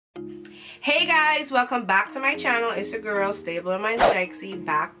Hey guys, welcome back to my channel. It's your girl Stayblowingminds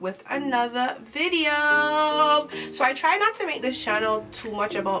back with another video. So I try not to make this channel too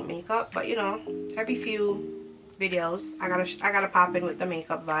much about makeup, but you know, every few videos I gotta pop in with the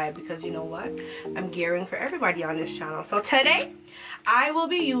makeup vibe, because you know what, I'm gearing for everybody on this channel. So today I will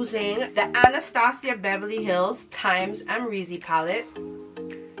be using the Anastasia Beverly Hills x AMREZY palette.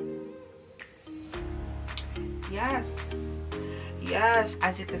 Yes,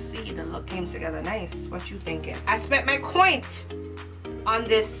 as you can see, the look came together nice. What you thinking? I spent my coin on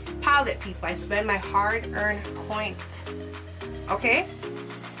this palette, people. I spent my hard-earned coin. Okay?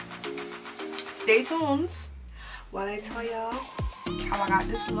 Stay tuned while I tell y'all how I got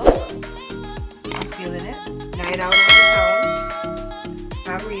this look. I'm feeling it. Night out on the town.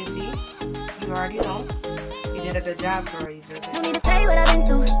 AMREZY. You already know. You did a good job, girl. You did it. No need to say what I've been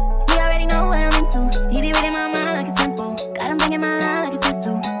through. He already know what I'm into. He be reading my mind like it's simple. Got him thinking my line like it's his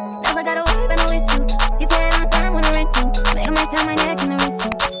too. Never got away with no issues. He played on time when I rent through. Made him ice down my neck and the wrist too.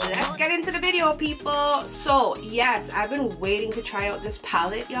 Let's get into the video, people. So yes, I've been waiting to try out this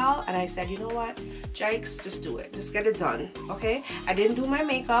palette, y'all, and I said, you know what, Jikes, just do it, just get it done. Okay, I didn't do my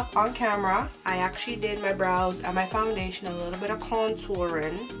makeup on camera. I actually did my brows and my foundation, a little bit of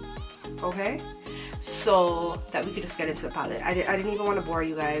contouring, okay, so that we could just get into the palette. I didn't even want to bore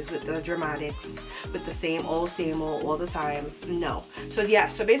you guys with the dramatics, with the same old all the time. No. So yeah,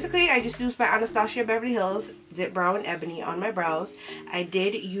 so basically I just used my Anastasia Beverly Hills Dip Brow and Ebony on my brows. I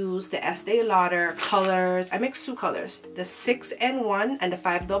did use the Estee Lauder colors. I mixed two colors, the 6N1 and the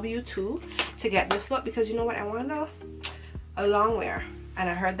 5W2 to get this look, because you know what, I want a long wear, and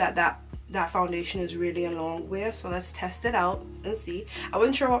I heard that foundation is really a long wear, so let's test it out and see. I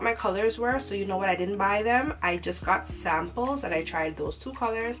wasn't sure what my colors were, so you know what, I didn't buy them. I just got samples and I tried those two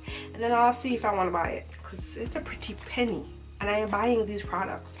colors, and then I'll see if I want to buy it, because it's a pretty penny and I am buying these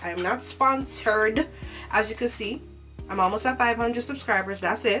products. I am not sponsored. As you can see, I'm almost at 500 subscribers.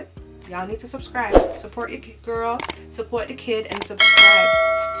 That's it. Y'all need to subscribe, support your girl, support the kid, and subscribe.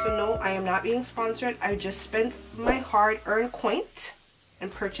 So no, I am not being sponsored. I just spent my hard-earned coin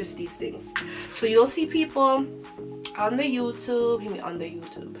and purchase these things. So you'll see people on the YouTube, on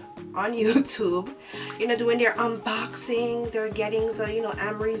YouTube, you know, doing their unboxing. They're getting the, you know,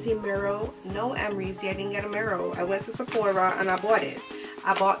 AMREZY mirror. No, AMREZY, I didn't get a mirror. I went to Sephora and I bought it.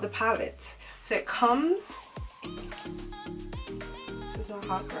 I bought the palette. So it comes, this is not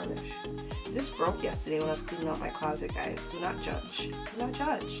hot garnish. This broke yesterday when I was cleaning out my closet, guys. Do not judge. Do not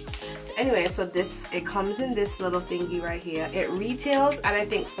judge. So anyway, so it comes in this little thingy right here. It retails at, I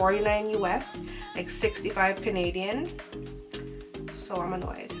think, 49 US, like 65 Canadian. So I'm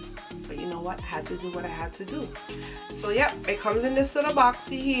annoyed. But you know what? I had to do what I had to do. So yep, it comes in this little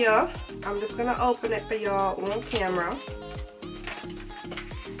boxy here. I'm just gonna open it for y'all on camera.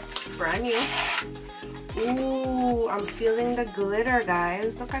 Brand new. Ooh, I'm feeling the glitter,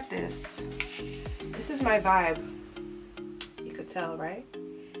 guys. Look at this. This is my vibe. You could tell, right?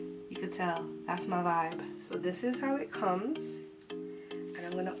 You could tell. That's my vibe. So this is how it comes. And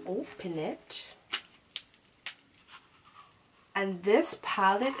I'm going to open it. And this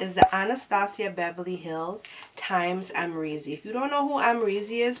palette is the Anastasia Beverly Hills x AMREZY. If you don't know who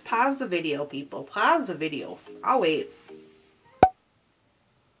AMREZY is, pause the video, people. Pause the video. I'll wait.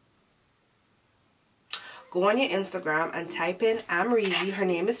 Go on your Instagram and type in AMREZY. Her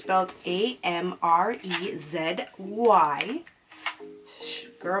name is spelled A-M-R-E-Z-Y.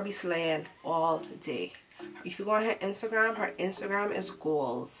 Girl be slaying all day. If you go on her Instagram is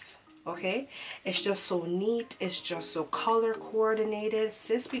goals. Okay? It's just so neat. It's just so color coordinated.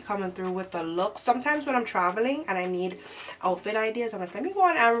 Sis be coming through with the look. Sometimes when I'm traveling and I need outfit ideas, I'm like, let me go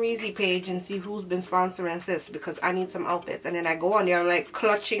on AMREZY page and see who's been sponsoring sis, because I need some outfits. And then I go on there, I'm like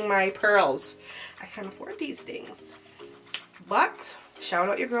clutching my pearls. I can't afford these things. But shout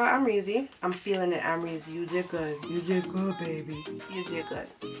out your girl AMREZY. I'm feeling it, AMREZY. You did good. You did good, baby. You did good.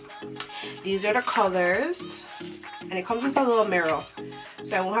 These are the colors. And it comes with a little mirror.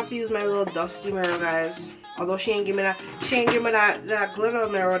 So I won't have to use my little dusty mirror, guys. Although she ain't give me that glitter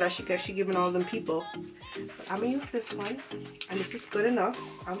mirror that she giving all them people. But I'm gonna use this one. And this is good enough.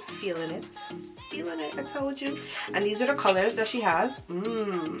 I'm feeling it. Feeling it, I told you. And these are the colors that she has.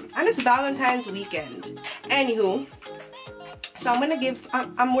 And it's Valentine's weekend. Anywho, so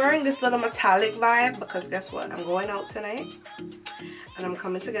I'm wearing this little metallic vibe, because guess what? I'm going out tonight. And I'm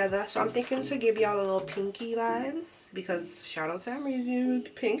coming together. So I'm thinking to give y'all a little pinky vibes, because shout out to AMREZY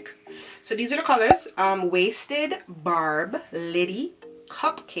pink. So these are the colors. Wasted, Barb, Liddy,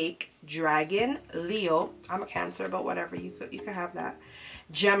 Cupcake, Dragon, Leo. I'm a Cancer, but whatever. You could have that.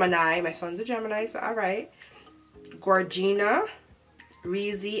 Gemini. My son's a Gemini, so alright. Gorgina,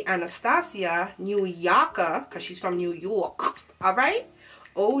 Reezy Anastasia New Yorker, because she's from New York. Alright?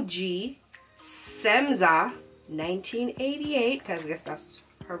 OG Semza 1988, because I guess that's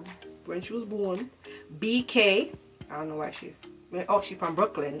her when she was born. BK, I don't know why she's from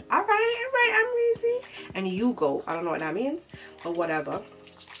Brooklyn. Alright, AMREZY. And Hugo, I don't know what that means, but whatever.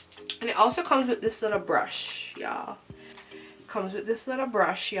 And it also comes with this little brush, y'all. Comes with this little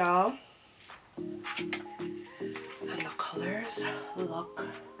brush, y'all. And the colors look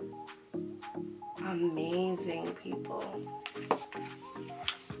amazing, people.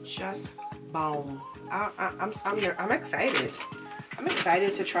 Just boom. I'm excited. I'm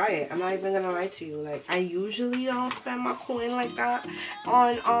excited to try it. I'm not even gonna lie to you. Like, I usually don't spend my coin like that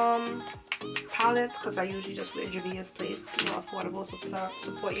on palettes, because I usually just wear Javia's Place, you know, affordable,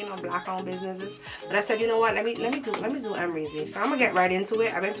 support, you know, black owned businesses. But I said, you know what, let me do AMREZY. So I'm gonna get right into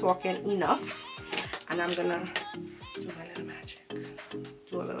it. I've been talking enough, and I'm gonna do my little magic,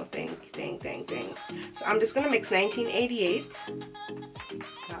 do a little thing. So I'm just gonna mix 1988,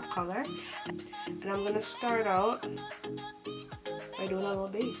 that color, and I'm gonna start out by doing a little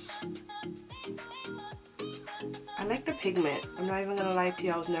base. I like the pigment. I'm not even gonna lie to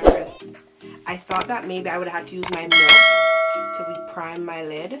you, I was nervous. I thought that maybe I would have had to use my milk to prime my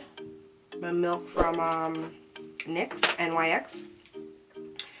lid. My milk from NYX.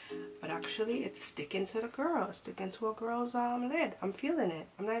 But actually, it's sticking to the girl. It's sticking to a girl's lid. I'm feeling it.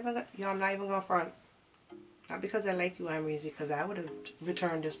 I'm not even gonna front. Not because I like you, AMREZY, because I would have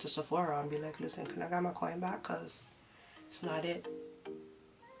returned this to Sephora and be like, listen, can I get my coin back? Because it's not it.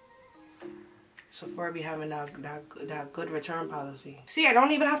 Sephora be having that good return policy. See, I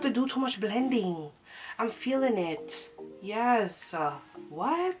don't even have to do too much blending. I'm feeling it. Yes.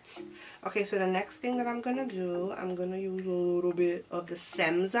 What? Okay, so the next thing that I'm gonna do, I'm gonna use a little bit of the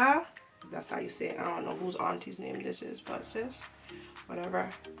Semza. That's how you say it. I don't know whose auntie's name this is, but sis, whatever.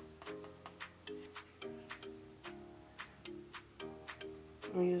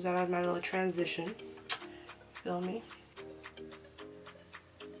 I'm gonna use that as my little transition. Feel me?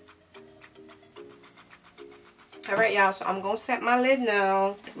 Alright, y'all, so I'm going to set my lid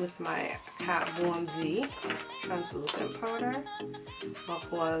now with my Kat Von D translucent powder,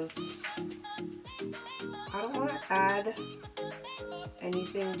 because I don't want to add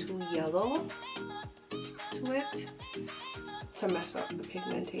anything too yellow to it to mess up the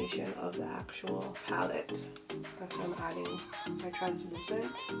pigmentation of the actual palette. That's why I'm adding my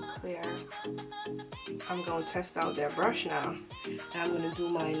translucent clear. I'm going to test out their brush now. Now I'm going to do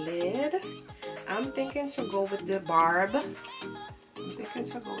my lid. I'm thinking to go with the barb. I'm thinking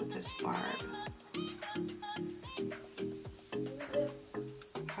to go with this barb.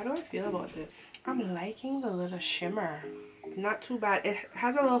 How do I feel about this? I'm liking the little shimmer. Not too bad. It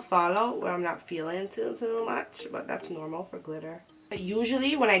has a little fallout where I'm not feeling too much, but that's normal for glitter. But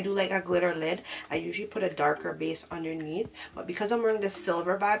usually when I do like a glitter lid, I usually put a darker base underneath. But because I'm wearing the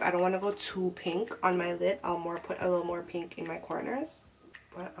silver vibe, I don't want to go too pink on my lid. I'll put a little more pink in my corners.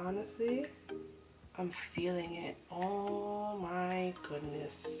 But honestly, I'm feeling it. Oh my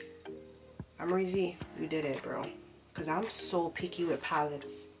goodness. AMREZY, you did it, bro. Because I'm so picky with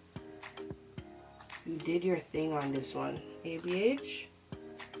palettes. You did your thing on this one. ABH.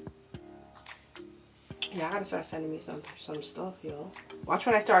 Yeah, I gotta start sending me some stuff, yo. Watch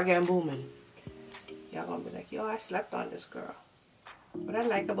when I start getting booming. Y'all gonna be like, yo, I slept on this girl. What I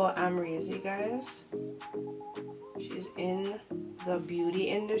like about AMREZY, guys, she's in the beauty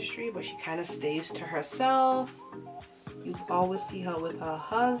industry, but she kind of stays to herself. You always see her with her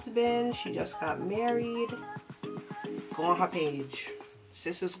husband. She just got married. Go on her page.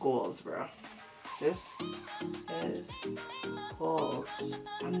 Sis is goals, bro. Sis is goals.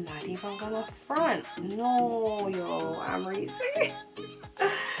 I'm not even gonna front. No, yo, AMREZY.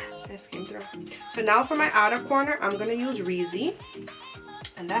 Sis came through. So now for my outer corner, I'm gonna use Reezy.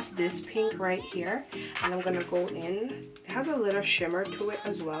 And that's this pink right here. And I'm gonna go in. It has a little shimmer to it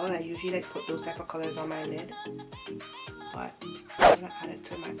as well. And I usually like put those type of colors on my lid. But I'm gonna add it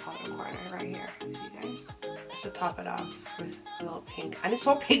to my outer corner right here. You see, guys? Just to top it off with a little pink. And it's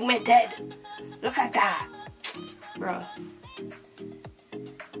so pigmented. Look at that. Bruh.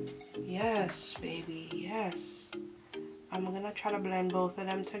 Yes, baby. Yes. I'm gonna try to blend both of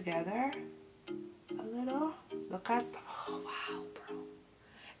them together a little. Look at, oh wow, bro.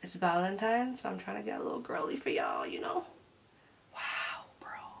 It's Valentine, so I'm trying to get a little girly for y'all, you know. Wow, bro.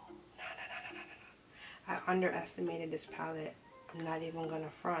 No. I underestimated this palette. I'm not even gonna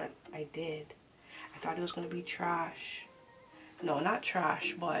front. I did. I thought it was gonna be trash. No, not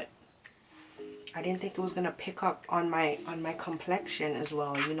trash, but I didn't think it was gonna pick up on my complexion as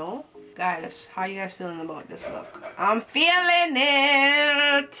well, you know. Guys, how you guys feeling about this look? I'm feeling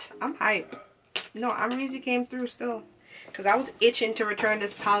it. I'm hype. No, AMREZY came through still. Because I was itching to return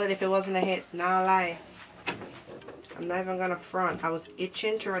this palette if it wasn't a hit. Nah, lie. I'm not even gonna front. I was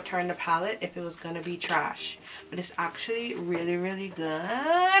itching to return the palette if it was gonna be trash. But it's actually really, really good.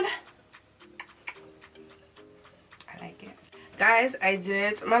 I like it. Guys, I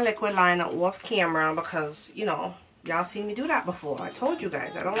did my liquid liner off camera because, you know, y'all seen me do that before. I told you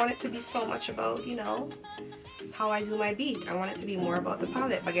guys, I don't want it to be so much about, you know, how I do my beads. I want it to be more about the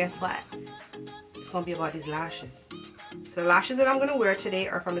palette. But guess what? It's going to be about these lashes. So the lashes that I'm going to wear today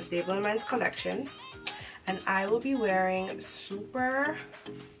are from the Stayblowingminds collection. And I will be wearing super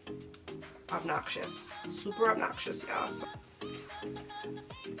obnoxious. Super obnoxious, y'all. So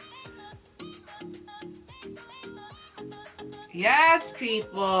yes,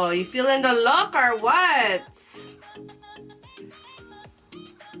 people. You feeling the look or what?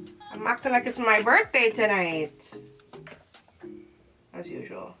 I'm acting like it's my birthday tonight. As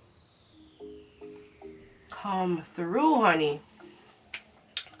usual. Come through, honey.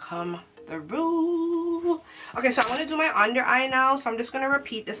 Come through. Okay, so I'm going to do my under eye now. So I'm just going to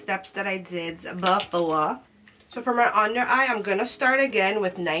repeat the steps that I did before. So for my under eye, I'm going to start again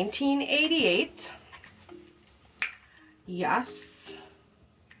with 1988. Yes.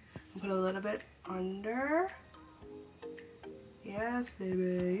 Put a little bit under. Yes,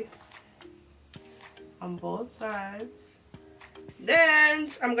 baby. On both sides. Then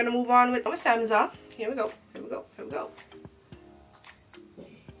I'm gonna move on with Samza. Here we go. Here we go. Here we go.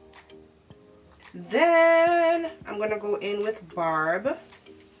 Then I'm gonna go in with Barb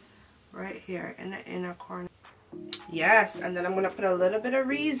right here in the inner corner. Yes, and then I'm gonna put a little bit of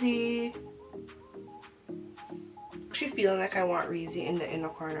Reezy. Actually feeling like I want Reezy in the inner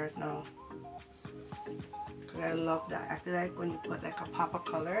corners now. Cause I love that. I feel like when you put like a pop of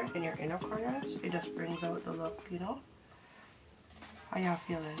color in your inner corners, it just brings out the look, you know? How y'all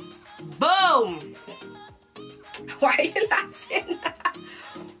feeling? Boom! Why are you laughing?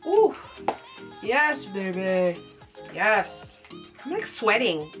 Ooh. Yes, baby. Yes. I'm like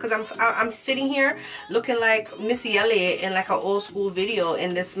sweating because I'm sitting here looking like Missy Elliott in like an old school video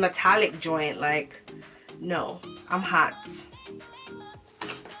in this metallic joint. Like, no, I'm hot.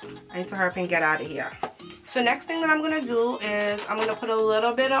 I need to hurry up and get out of here. So next thing that I'm gonna do is I'm gonna put a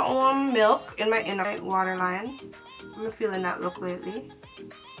little bit of warm milk in my inner waterline. I've been feeling that look lately.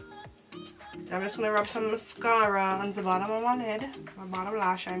 I'm just gonna rub some mascara on the bottom of my lid, my bottom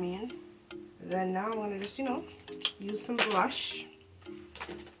lash, I mean. Then now I'm gonna just, you know, use some blush.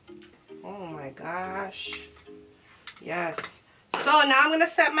 Oh my gosh. Yes. So now I'm gonna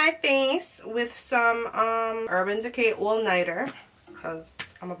set my face with some Urban Decay All Nighter because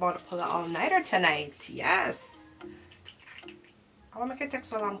I'm about to pull an all nighter tonight. Yes. I wanna make it take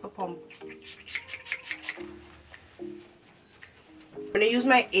so long to pump. I'm gonna use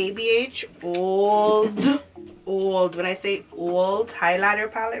my ABH old, when I say old,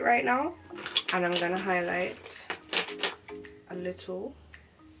 highlighter palette right now. And I'm gonna highlight a little.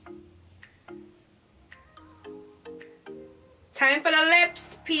 Time for the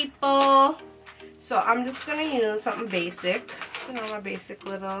lips, people. So I'm just gonna use something basic. You know, my basic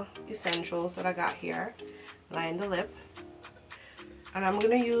little essentials that I got here. Line the lip. And I'm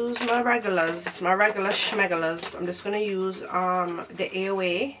gonna use my regular schmegalers. I'm just gonna use the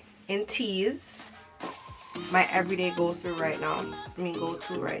AOA in Tease. My everyday go-to right now.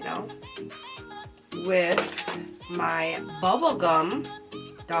 With my bubblegum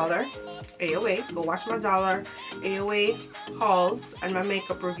dollar AOA. Go watch my dollar AOA hauls and my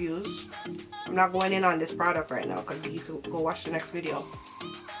makeup reviews. I'm not going in on this product right now because you can go watch the next video.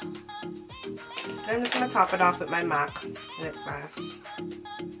 And I'm just going to top it off with my MAC lip glass.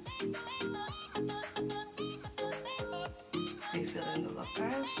 Are you feeling the look,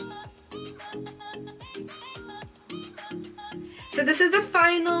 guys? So this is the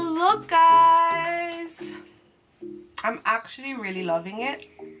final look, guys. I'm actually really loving it.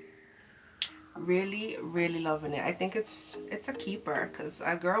 Really loving it. I think it's a keeper because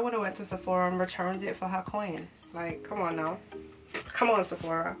a girl would have went to Sephora and returned it for her coin. Like, come on now. Come on,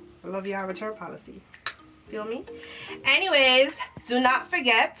 Sephora. I love your return policy. Feel me? Anyways, do not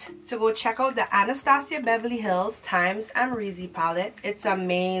forget to go check out the Anastasia Beverly Hills times AMREZY palette. It's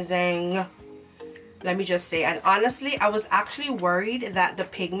amazing. Let me just say, and honestly, I was actually worried that the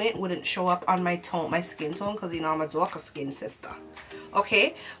pigment wouldn't show up on my skin tone, because you know I'm a darker skin sister.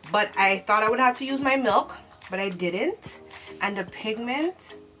 Okay, but I thought I would have to use my milk, but I didn't, and the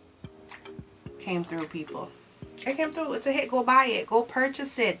pigment came through, people. It came through. It's a hit. Go buy it. Go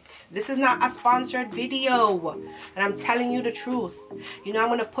purchase it. This is not a sponsored video. And I'm telling you the truth. You know I'm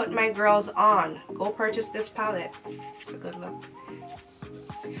going to put my girls on. Go purchase this palette. It's a good look.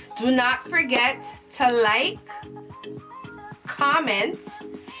 Do not forget to like, comment,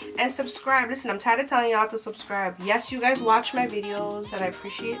 and subscribe. Listen, I'm tired of telling y'all to subscribe. Yes, you guys watch my videos and I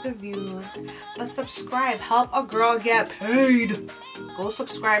appreciate the views. But subscribe. Help a girl get paid. Go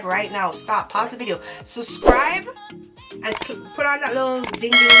subscribe right now. Stop. Pause the video. Subscribe and put on that little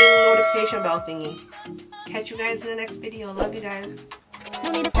ding ding ding notification bell thingy. Catch you guys in the next video. Love you guys.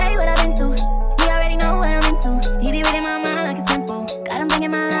 No need to say what I've been through. We already know what I'm into.